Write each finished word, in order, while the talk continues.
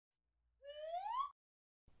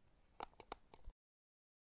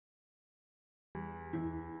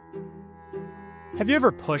Have you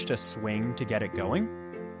ever pushed a swing to get it going?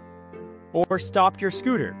 Or stopped your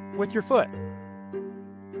scooter with your foot?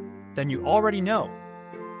 Then you already know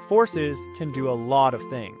forces can do a lot of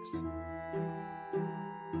things.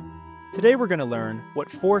 Today we're going to learn what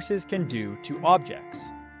forces can do to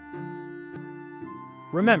objects.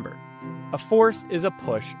 Remember, a force is a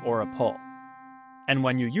push or a pull. And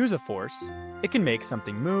when you use a force, it can make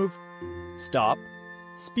something move, stop,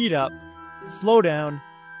 speed up, slow down,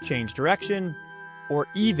 change direction, or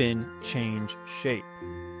even change shape.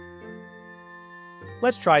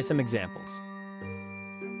 Let's try some examples.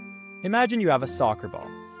 Imagine you have a soccer ball.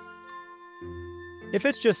 If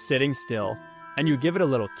it's just sitting still and you give it a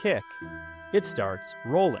little kick, it starts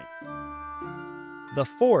rolling. The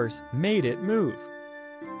force made it move.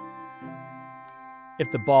 If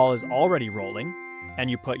the ball is already rolling and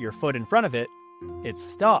you put your foot in front of it, it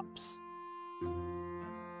stops.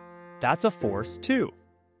 That's a force too.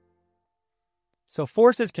 So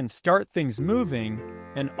forces can start things moving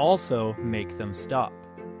and also make them stop.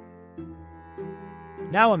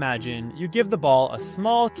 Now imagine you give the ball a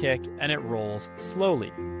small kick and it rolls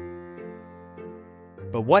slowly.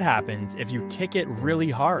 But what happens if you kick it really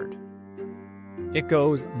hard? It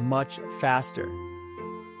goes much faster.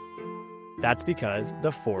 That's because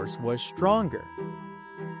the force was stronger.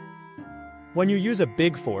 When you use a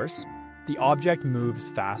big force, the object moves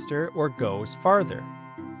faster or goes farther.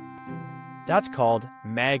 That's called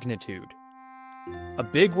magnitude, a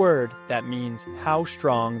big word that means how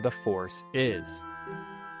strong the force is.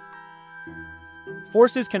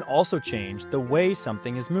 Forces can also change the way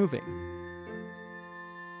something is moving.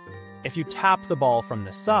 If you tap the ball from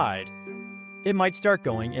the side, it might start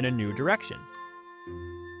going in a new direction.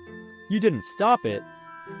 You didn't stop it,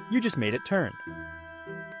 you just made it turn.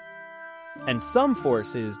 And some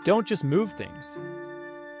forces don't just move things.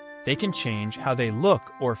 They can change how they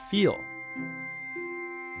look or feel.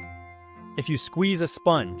 If you squeeze a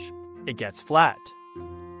sponge, it gets flat.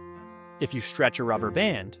 If you stretch a rubber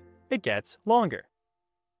band, it gets longer.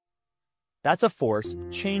 That's a force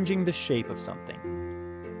changing the shape of something.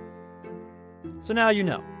 So now you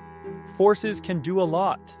know, forces can do a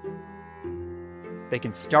lot. They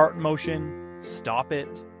can start motion, stop it,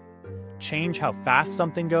 change how fast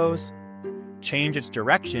something goes, change its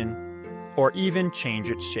direction, or even change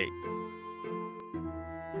its shape.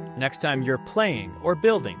 Next time you're playing or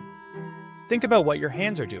building, think about what your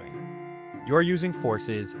hands are doing. You're using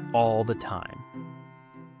forces all the time.